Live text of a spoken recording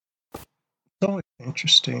It's always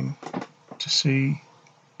interesting to see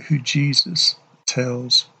who Jesus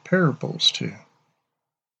tells parables to.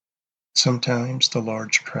 Sometimes the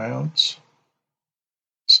large crowds,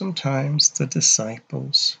 sometimes the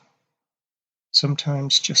disciples,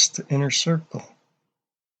 sometimes just the inner circle.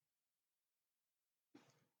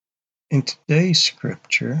 In today's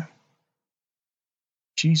scripture,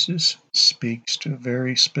 Jesus speaks to a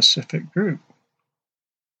very specific group,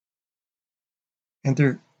 and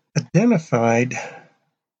they're identified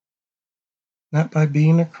not by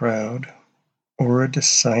being a crowd or a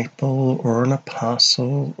disciple or an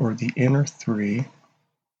apostle or the inner three.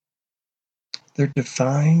 They're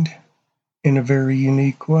defined in a very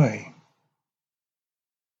unique way.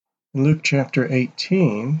 In Luke chapter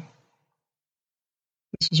 18,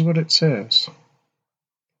 this is what it says.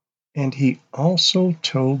 And he also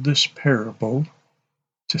told this parable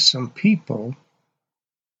to some people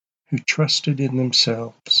who trusted in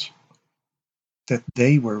themselves that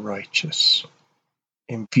they were righteous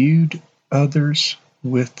and viewed others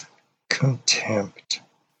with contempt.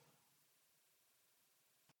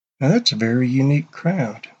 Now that's a very unique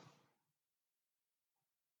crowd.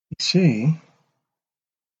 You see,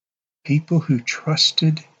 people who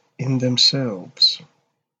trusted in themselves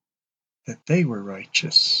that they were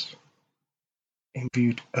righteous and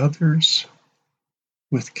viewed others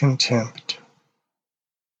with contempt.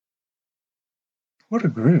 What a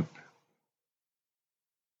group.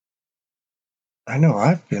 I know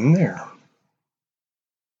I've been there.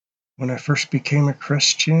 When I first became a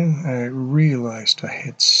Christian, I realized I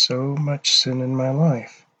had so much sin in my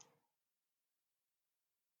life.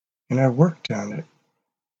 And I worked on it.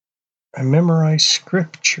 I memorized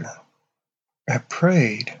scripture. I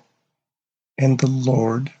prayed. And the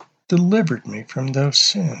Lord delivered me from those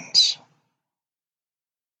sins.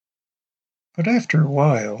 But after a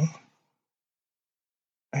while,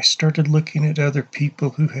 I started looking at other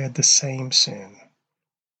people who had the same sin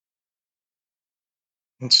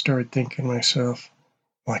and started thinking to myself,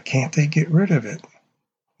 why can't they get rid of it?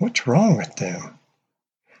 What's wrong with them?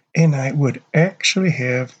 And I would actually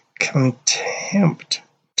have contempt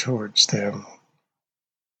towards them,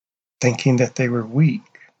 thinking that they were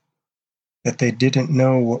weak, that they didn't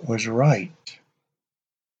know what was right.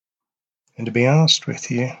 And to be honest with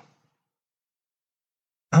you,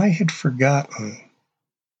 I had forgotten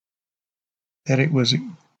that it was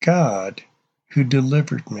God who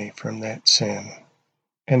delivered me from that sin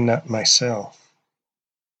and not myself.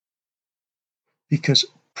 Because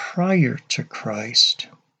prior to Christ,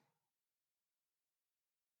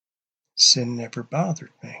 sin never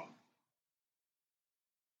bothered me.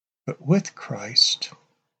 But with Christ,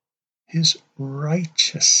 his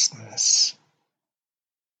righteousness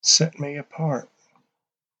set me apart.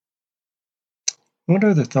 One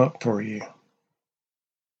other thought for you.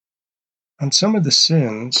 On some of the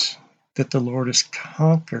sins that the Lord has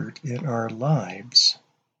conquered in our lives,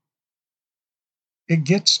 it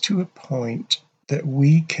gets to a point that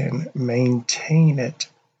we can maintain it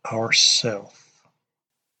ourselves.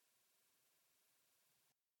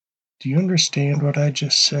 Do you understand what I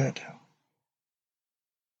just said?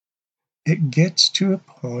 It gets to a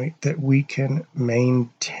point that we can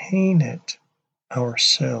maintain it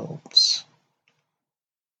ourselves.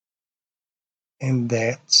 And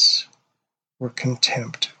that's where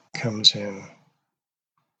contempt comes in.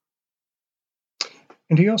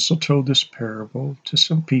 And he also told this parable to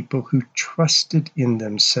some people who trusted in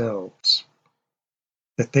themselves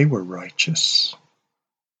that they were righteous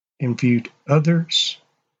and viewed others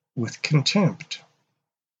with contempt.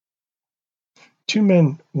 Two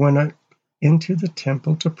men went into the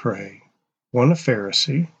temple to pray, one a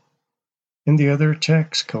Pharisee and the other a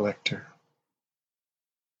tax collector.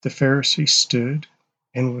 The Pharisee stood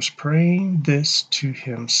and was praying this to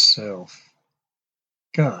himself.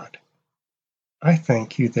 God, I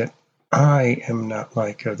thank you that I am not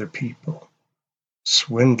like other people,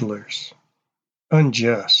 swindlers,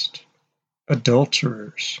 unjust,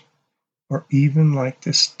 adulterers, or even like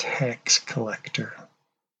this tax collector.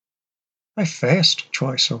 I fast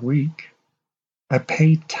twice a week. I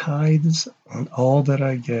pay tithes on all that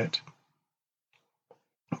I get.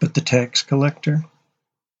 But the tax collector,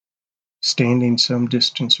 standing some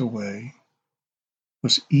distance away,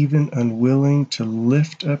 was even unwilling to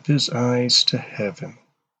lift up his eyes to heaven,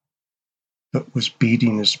 but was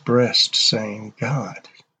beating his breast, saying, God,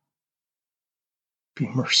 be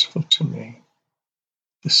merciful to me,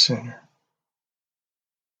 the sinner.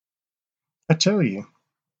 I tell you,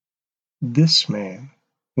 this man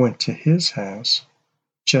went to his house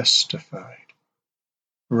justified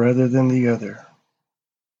rather than the other.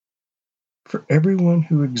 For everyone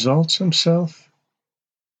who exalts himself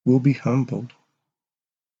will be humbled,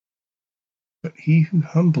 but he who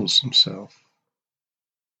humbles himself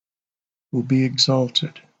will be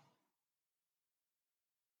exalted.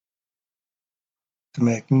 The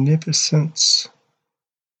magnificence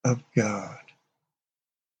of God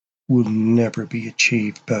will never be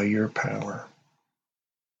achieved by your power.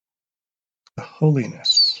 The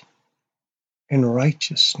holiness and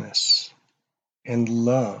righteousness and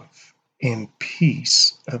love and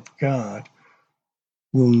peace of God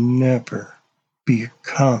will never be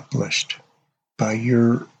accomplished by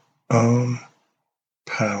your own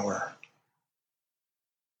power.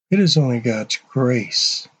 It is only God's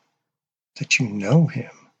grace that you know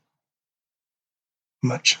Him,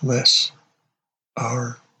 much less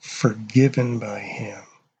are forgiven by Him.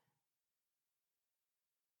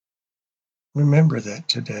 Remember that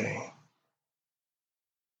today.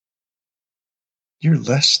 You're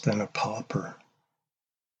less than a pauper.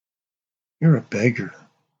 You're a beggar.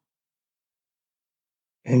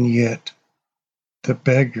 And yet, the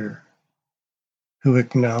beggar who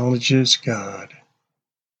acknowledges God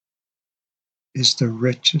is the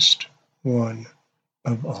richest one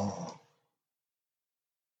of all.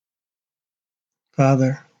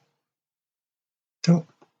 Father, don't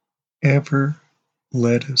ever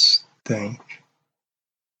let us think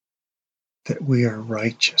that we are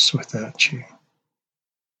righteous without you,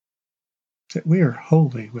 that we are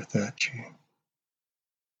holy without you,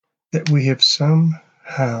 that we have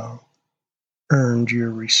somehow earned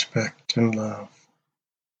your respect and love,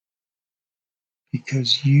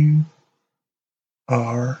 because you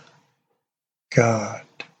are God,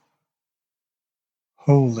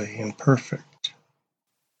 holy and perfect,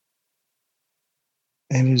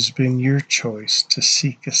 and it has been your choice to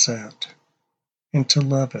seek us out and to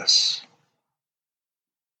love us.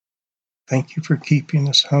 Thank you for keeping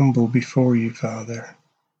us humble before you, Father,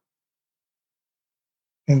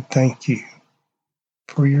 and thank you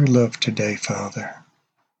for your love today, Father.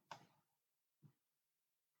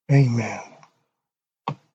 Amen.